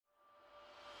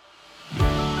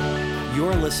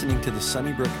You're listening to the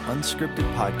Sunnybrook Unscripted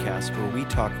podcast, where we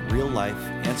talk real life,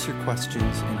 answer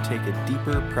questions, and take a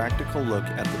deeper, practical look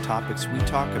at the topics we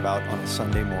talk about on a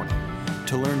Sunday morning.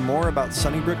 To learn more about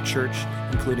Sunnybrook Church,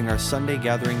 including our Sunday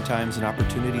gathering times and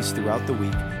opportunities throughout the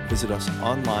week, visit us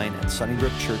online at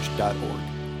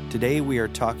sunnybrookchurch.org. Today we are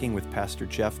talking with Pastor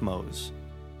Jeff Moes.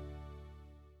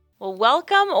 Well,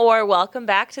 welcome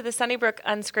back to the Sunnybrook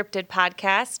Unscripted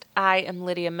podcast. I am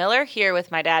Lydia Miller, here with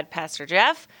my dad, Pastor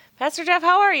Jeff. Pastor Jeff,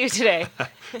 how are you today?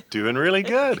 Doing really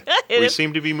good. We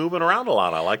seem to be moving around a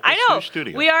lot. I like this new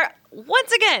studio. We are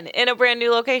once again in a brand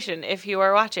new location, if you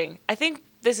are watching. I think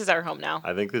this is our home now.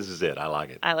 I think this is it. I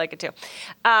like it. I like it too.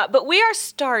 But we are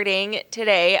starting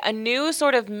today a new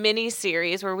sort of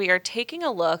mini-series where we are taking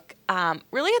a look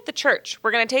really at the church.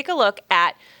 We're going to take a look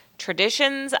at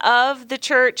traditions of the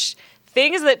church,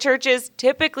 things that churches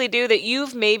typically do that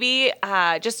you've maybe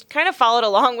just kind of followed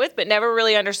along with but never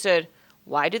really understood.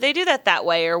 Why do they do that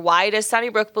way? Or why does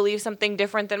Sunnybrook believe something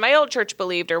different than my old church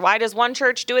believed? Or why does one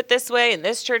church do it this way and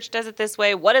this church does it this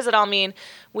way? What does it all mean?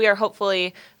 We are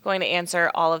hopefully going to answer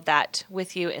all of that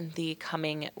with you in the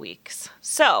coming weeks.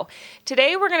 So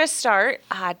today we're going to start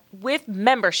with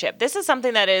membership. This is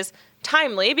something that is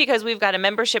timely because we've got a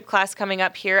membership class coming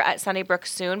up here at Sunnybrook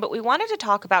soon, but we wanted to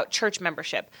talk about church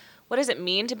membership. What does it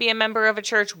mean to be a member of a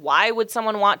church? Why would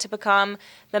someone want to become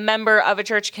the member of a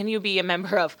church? Can you be a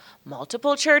member of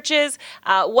multiple churches?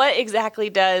 What exactly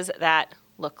does that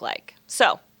look like?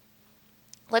 So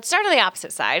let's start on the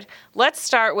opposite side. Let's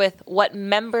start with what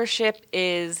membership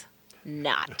is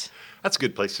not. That's a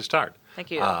good place to start.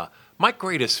 Thank you. My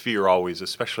greatest fear always,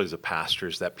 especially as a pastor,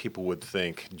 is that people would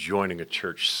think joining a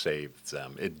church saves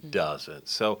them. It doesn't.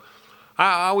 So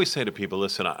I always say to people,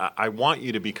 listen, I want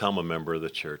you to become a member of the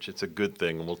church. It's a good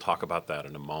thing, and we'll talk about that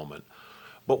in a moment.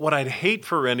 But what I'd hate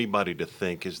for anybody to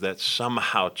think is that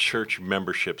somehow church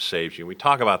membership saves you. We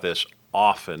talk about this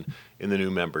often in the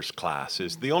new members class,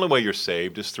 is the only way you're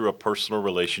saved is through a personal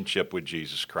relationship with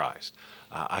Jesus Christ.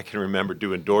 I can remember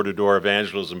doing door-to-door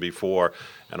evangelism before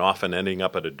and often ending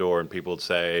up at a door and people would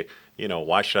say, you know,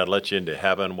 why should I let you into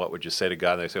heaven? What would you say to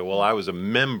God? And they say, well, I was a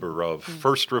member of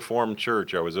First Reformed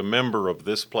Church. I was a member of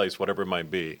this place, whatever it might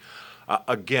be.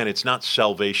 Again, it's not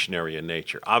salvationary in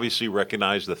nature. Obviously,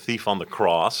 recognize the thief on the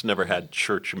cross never had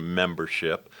church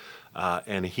membership.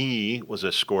 And he was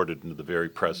escorted into the very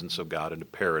presence of God into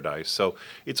paradise. So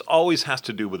it always has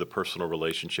to do with a personal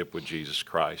relationship with Jesus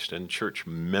Christ. And church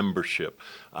membership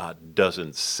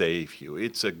doesn't save you.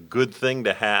 It's a good thing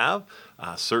to have.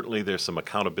 Certainly there's some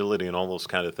accountability and all those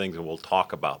kind of things, and we'll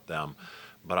talk about them.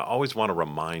 But I always want to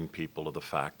remind people of the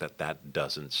fact that that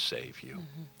doesn't save you.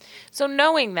 Mm-hmm. So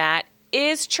knowing that,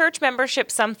 is church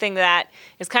membership something that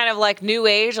is kind of like New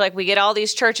Age, like we get all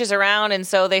these churches around and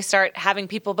so they start having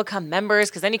people become members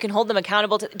because then you can hold them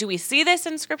accountable? Do we see this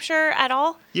in Scripture at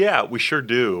all? Yeah, we sure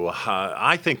do.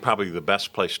 I think probably the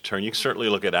best place to turn, you can certainly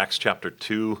look at Acts chapter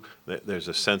 2. There's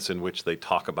a sense in which they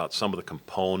talk about some of the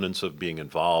components of being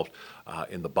involved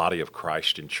in the body of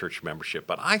Christ in church membership.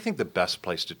 But I think the best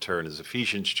place to turn is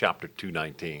Ephesians chapter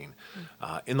 2:19.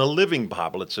 In the Living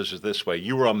Bible, it says it this way: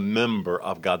 you are a member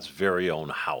of God's very own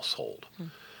household.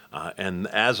 And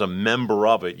as a member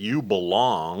of it, you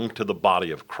belong to the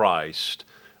body of Christ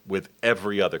with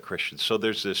every other Christian. So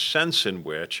there's this sense in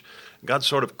which God's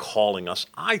sort of calling us,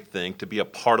 I think, to be a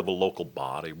part of a local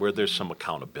body where there's some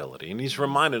accountability. And he's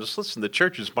reminded us, listen, the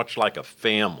church is much like a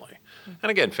family. And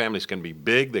again, families can be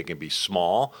big, they can be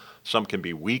small, some can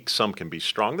be weak, some can be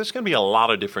strong. There's going to be a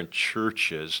lot of different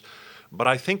churches. But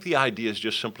I think the idea is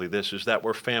just simply this, is that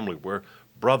we're family. We're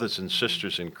brothers and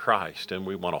sisters in Christ, and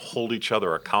we want to hold each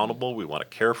other accountable. We want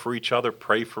to care for each other,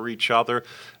 pray for each other,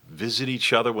 visit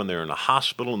each other when they're in a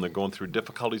hospital and they're going through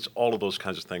difficulties, all of those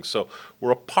kinds of things. So we're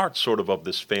a part sort of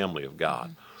this family of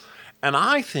God. And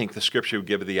I think the Scripture would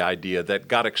give you the idea that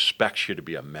God expects you to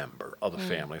be a member of the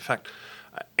family. In fact,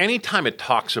 anytime it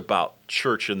talks about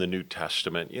church in the New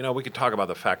Testament, you know, we could talk about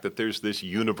the fact that there's this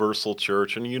universal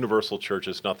church, and a universal church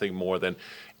is nothing more than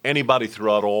anybody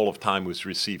throughout all of time who's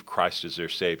received Christ as their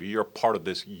Savior. You're a part of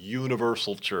this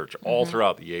universal church all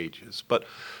throughout the ages. But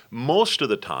most of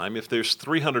the time, if there's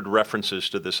 300 references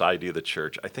to this idea of the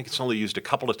church, I think it's only used a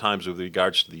couple of times with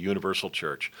regards to the universal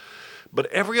church. But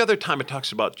every other time it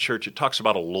talks about church, it talks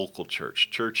about a local church,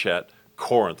 church at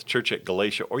Corinth, church at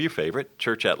Galatia, or your favorite,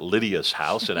 church at Lydia's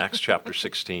house in Acts chapter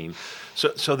 16.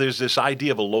 So there's this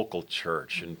idea of a local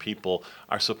church, and people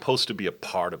are supposed to be a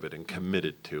part of it and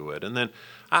committed to it. And then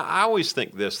I always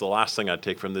think this, the last thing I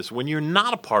take from this, when you're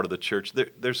not a part of the church,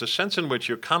 there's a sense in which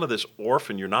you're kind of this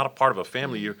orphan. You're not a part of a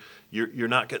family. You're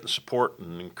not getting support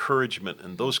and encouragement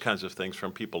and those kinds of things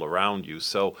from people around you.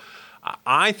 So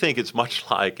I think it's much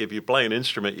like if you play an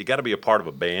instrument, you got to be a part of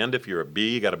a band. If you're a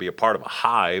bee, you got to be a part of a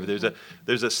hive.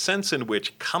 There's a sense in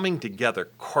which coming together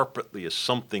corporately is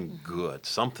something good.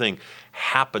 Something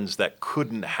happens that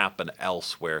couldn't happen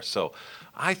elsewhere. So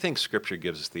I think Scripture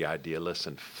gives us the idea,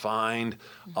 listen, find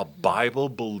a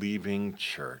Bible-believing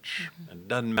church. It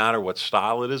doesn't matter what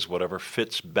style it is, whatever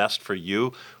fits best for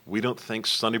you. We don't think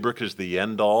Sunnybrook is the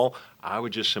end-all. I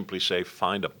would just simply say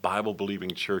find a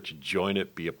Bible-believing church, join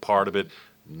it, be a part of it.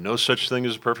 No such thing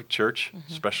as a perfect church,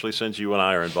 especially since you and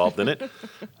I are involved in it.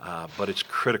 But it's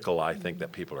critical, I think,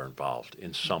 that people are involved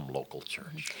in some local church.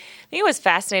 I think it was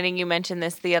fascinating you mentioned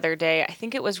this the other day. I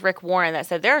think it was Rick Warren that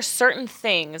said there are certain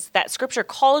things that Scripture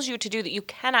calls you to do that you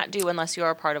cannot do unless you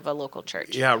are a part of a local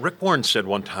church. Yeah, Rick Warren said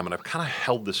one time, and I've kind of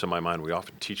held this in my mind. We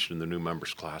often teach it in the new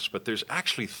members class, but there's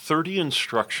actually 30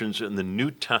 instructions in the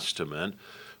New Testament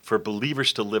for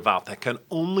believers to live out that can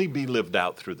only be lived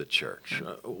out through the church.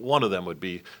 One of them would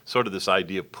be sort of this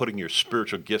idea of putting your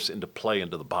spiritual gifts into play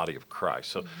into the body of Christ.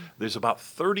 So there's about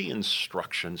 30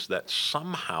 instructions that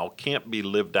somehow can't be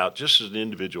lived out just as an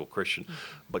individual Christian,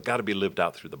 but got to be lived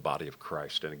out through the body of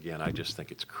Christ. And again, I just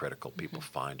think it's critical people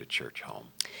find a church home.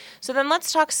 So then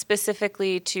let's talk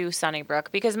specifically to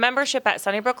Sunnybrook, because membership at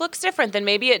Sunnybrook looks different than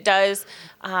maybe it does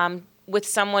with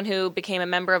someone who became a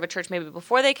member of a church maybe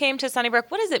before they came to Sunnybrook.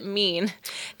 What does it mean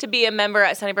to be a member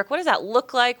at Sunnybrook? What does that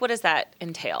look like? What does that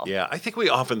entail? Yeah, I think we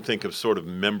often think of sort of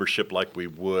membership like we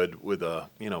would with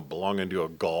belonging to a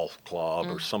golf club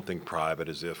or something private,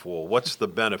 as if, well, what's the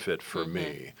benefit for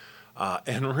me?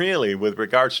 And really, with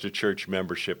regards to church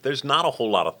membership, there's not a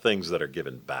whole lot of things that are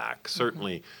given back.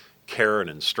 Certainly, care and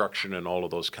instruction and all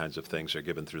of those kinds of things are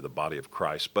given through the body of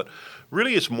Christ. But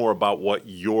really it's more about what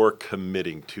you're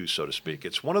committing to, so to speak.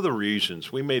 It's one of the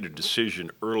reasons we made a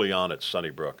decision early on at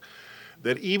Sunnybrook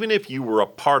that even if you were a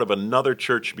part of another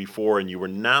church before and you were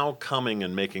now coming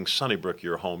and making Sunnybrook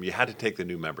your home, you had to take the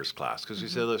new members class. Because we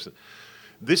said, listen,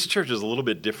 this church is a little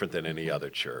bit different than any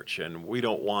other church, and we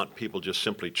don't want people just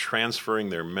simply transferring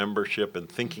their membership and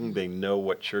thinking they know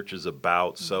what church is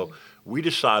about. So we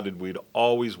decided we'd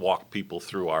always walk people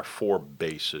through our 4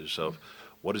 bases of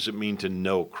what does it mean to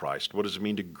know Christ? What does it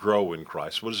mean to grow in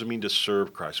Christ? What does it mean to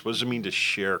serve Christ? What does it mean to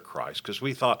share Christ? Because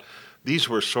we thought these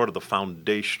were sort of the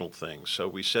foundational things. So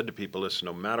we said to people, listen,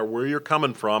 no matter where you're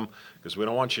coming from, because we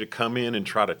don't want you to come in and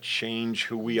try to change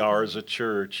who we are as a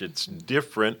church. It's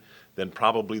different than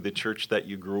probably the church that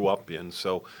you grew up in.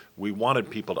 So we wanted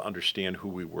people to understand who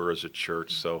we were as a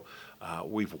church. So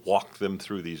we've walked them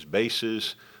through these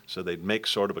bases so they'd make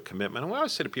sort of a commitment. And we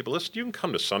always say to people, listen, you can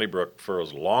come to Sunnybrook for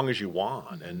as long as you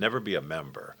want and never be a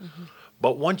member.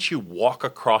 But once you walk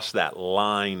across that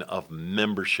line of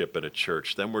membership at a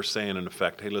church, then we're saying, in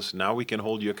effect, hey, listen, now we can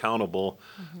hold you accountable.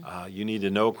 You need to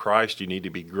know Christ. You need to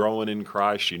be growing in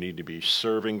Christ. You need to be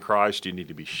serving Christ. You need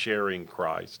to be sharing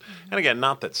Christ. And again,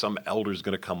 not that some elder's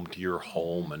going to come to your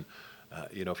home and,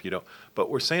 if you don't. But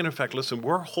we're saying, in fact, listen,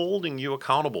 we're holding you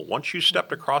accountable. Once you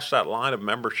stepped across that line of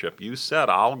membership, you said,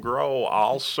 I'll grow,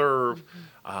 I'll serve,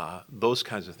 those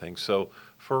kinds of things. So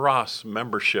for us,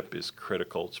 membership is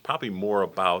critical. It's probably more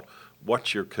about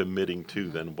what you're committing to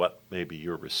than what maybe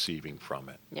you're receiving from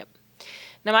it. Yep.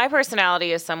 Now, my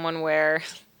personality is someone where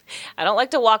I don't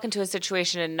like to walk into a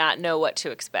situation and not know what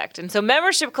to expect. And so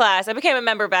membership class, I became a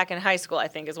member back in high school, I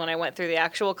think, is when I went through the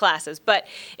actual classes. But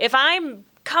if I'm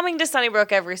coming to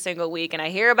Sunnybrook every single week and I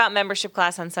hear about membership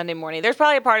class on Sunday morning, there's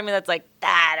probably a part of me that's like,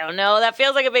 I don't know, that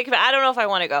feels like a big, I don't know if I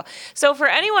want to go. So for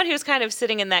anyone who's kind of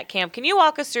sitting in that camp, can you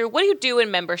walk us through, what do you do in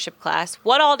membership class?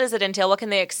 What all does it entail? What can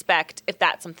they expect if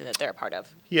that's something that they're a part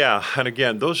of? Yeah, and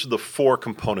again, those are the 4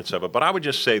 components of it. But I would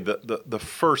just say that the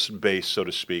first base, so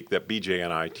to speak, that BJ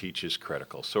and I teach is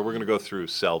critical. So we're going to go through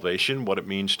salvation, what it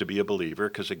means to be a believer,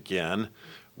 because again,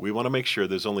 we want to make sure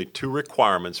there's only 2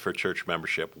 requirements for church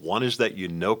membership. One is that you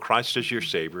know Christ as your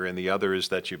Savior, and the other is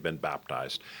that you've been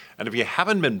baptized. And if you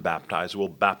haven't been baptized, we'll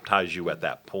baptize you at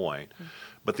that point.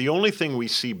 But the only thing we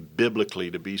see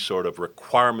biblically to be sort of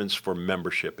requirements for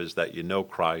membership is that you know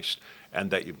Christ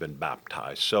and that you've been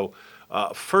baptized. So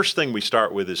first thing we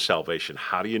start with is salvation.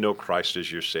 How do you know Christ as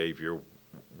your Savior?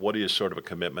 What is sort of a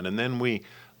commitment? And then we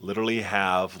literally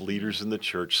have leaders in the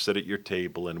church sit at your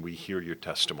table and we hear your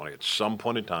testimony. At some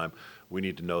point in time, we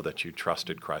need to know that you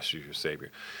trusted Christ as your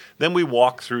Savior. Then we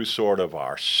walk through sort of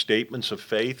our statements of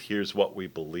faith. Here's what we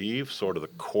believe, sort of the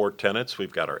core tenets.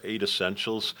 We've got our 8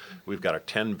 essentials. We've got our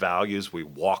 10 values. We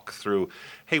walk through,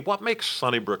 hey, what makes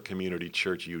Sunnybrook Community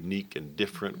Church unique and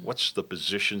different? What's the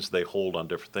positions they hold on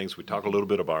different things? We talk a little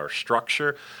bit about our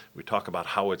structure. We talk about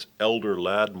how it's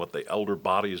elder-led and what the elder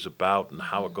body is about and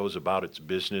how it goes about its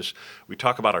business. We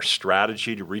talk about our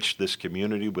strategy to reach this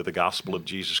community with the gospel of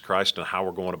Jesus Christ and how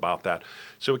we're going about that.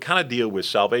 So we kind of deal with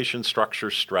salvation,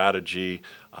 structure, strategy,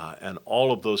 and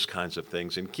all of those kinds of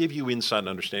things and give you insight and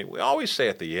understanding. We always say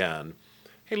at the end,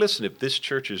 hey, listen, if this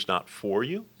church is not for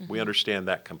you, we understand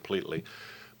that completely.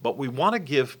 But we want to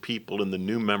give people in the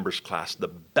new members class the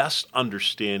best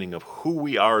understanding of who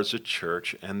we are as a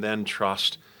church, and then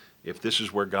trust if this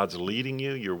is where God's leading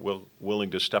you, you're willing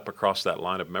to step across that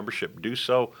line of membership, do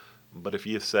so. But if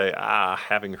you say,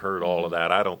 having heard all of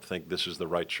that, I don't think this is the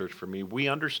right church for me, we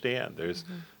understand. There's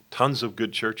tons of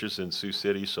good churches in Sioux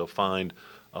City, so find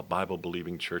a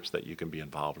Bible-believing church that you can be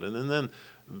involved in. And then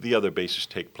the other bases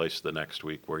take place the next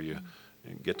week where you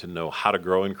get to know how to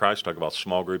grow in Christ, talk about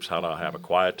small groups, how to have a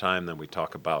quiet time. Then we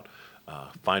talk about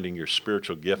finding your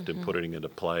spiritual gift and putting it into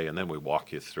play. And then we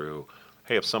walk you through,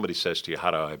 hey, if somebody says to you,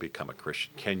 how do I become a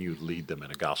Christian? Can you lead them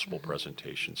in a gospel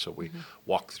presentation? So we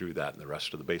walk through that in the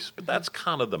rest of the bases. But that's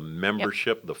kind of the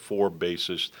membership, the 4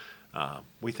 bases.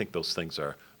 We think those things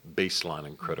are baseline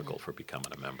and critical for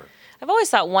becoming a member. I've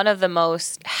always thought one of the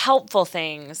most helpful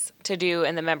things to do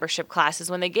in the membership class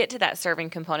is when they get to that serving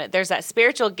component, there's that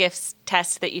spiritual gifts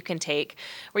test that you can take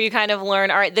where you kind of learn,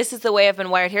 all right, this is the way I've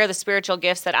been wired. Here are the spiritual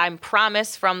gifts that I'm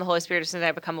promised from the Holy Spirit as soon as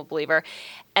I become a believer.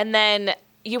 And then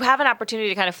you have an opportunity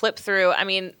to kind of flip through. I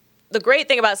mean, the great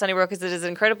thing about Sunnybrook is it is an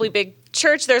incredibly big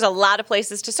church. There's a lot of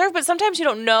places to serve, but sometimes you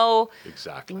don't know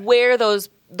where those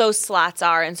slots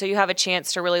are. And so you have a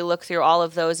chance to really look through all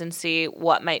of those and see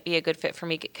what might be a good fit for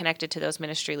me, get connected to those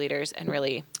ministry leaders, and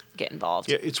really get involved.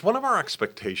 Yeah, it's one of our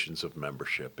expectations of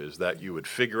membership is that you would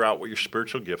figure out what your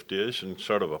spiritual gift is in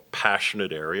sort of a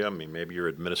passionate area. I mean, maybe you're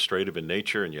administrative in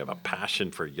nature and you have a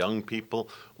passion for young people.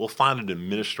 We'll find an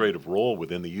administrative role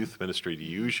within the youth ministry to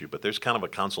use you, but there's kind of a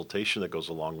consultation that goes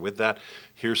along with that.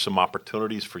 Here's some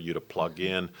opportunities for you to plug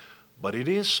in, but it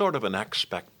is sort of an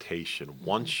expectation.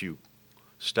 Once you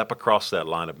step across that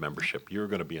line of membership, you're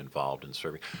going to be involved in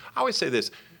serving. I always say this,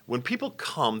 when people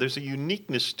come, there's a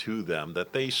uniqueness to them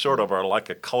that they sort of are like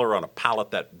a color on a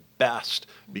palette that best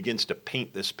begins to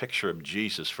paint this picture of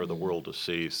Jesus for the world to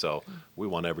see. So we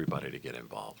want everybody to get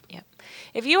involved. Yep.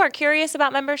 If you are curious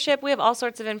about membership, we have all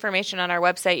sorts of information on our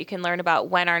website. You can learn about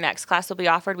when our next class will be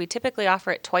offered. We typically offer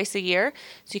it twice a year,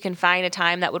 so you can find a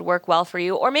time that would work well for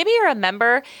you. Or maybe you're a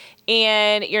member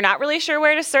and you're not really sure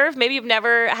where to serve. Maybe you've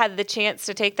never had the chance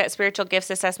to take that spiritual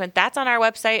gifts assessment. That's on our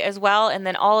website as well. And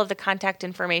then all of the contact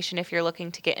information, if you're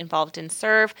looking to get involved in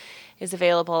serve, is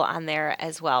available on there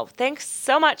as well. Thanks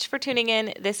so much for tuning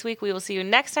in this week. We will see you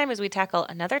next time as we tackle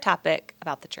another topic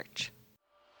about the church.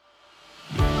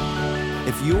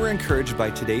 If you were encouraged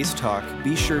by today's talk,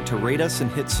 be sure to rate us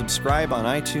and hit subscribe on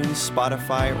iTunes,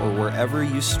 Spotify, or wherever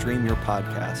you stream your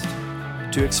podcast.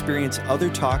 To experience other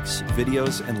talks,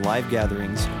 videos, and live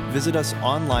gatherings, visit us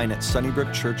online at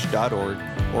sunnybrookchurch.org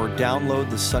or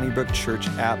download the Sunnybrook Church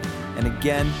app. And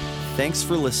again, thanks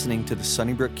for listening to the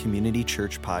Sunnybrook Community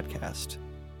Church podcast.